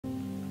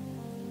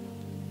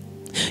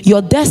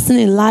Your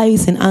destiny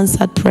lies in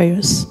answered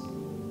prayers.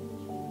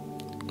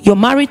 Your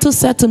marital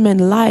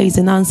settlement lies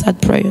in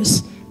answered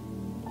prayers.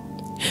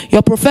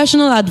 Your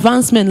professional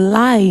advancement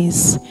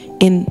lies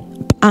in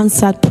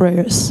answered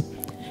prayers.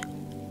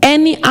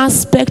 Any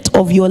aspect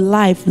of your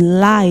life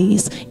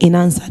lies in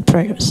answered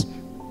prayers.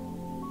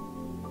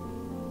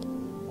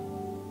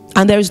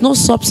 And there is no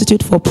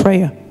substitute for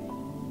prayer.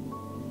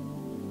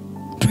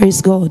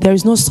 Praise God. There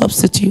is no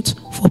substitute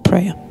for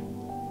prayer.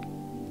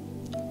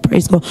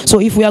 Praise God. So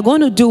if we are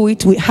going to do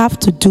it, we have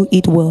to do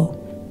it well.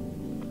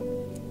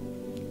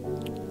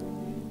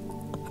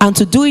 And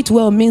to do it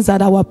well means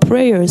that our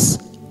prayers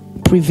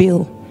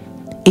prevail.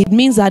 It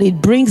means that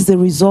it brings the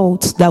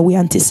results that we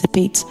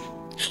anticipate.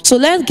 So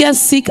let's get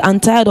sick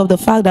and tired of the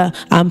fact that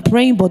I'm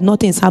praying but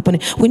nothing is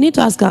happening. We need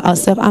to ask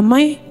ourselves, am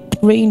I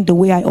praying the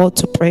way I ought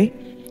to pray?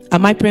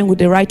 Am I praying with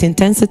the right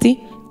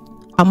intensity?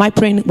 Am I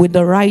praying with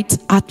the right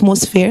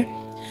atmosphere?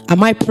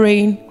 Am I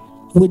praying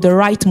with the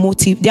right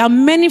motive? There are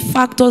many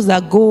factors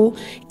that go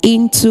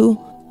into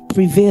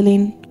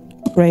prevailing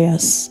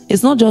prayers.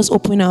 It's not just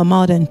opening our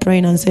mouth and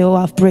praying and say, oh,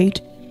 I've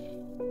prayed.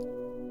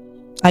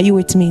 Are you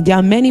with me? There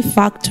are many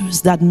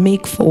factors that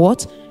make for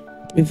what?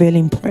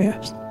 Prevailing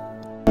prayers.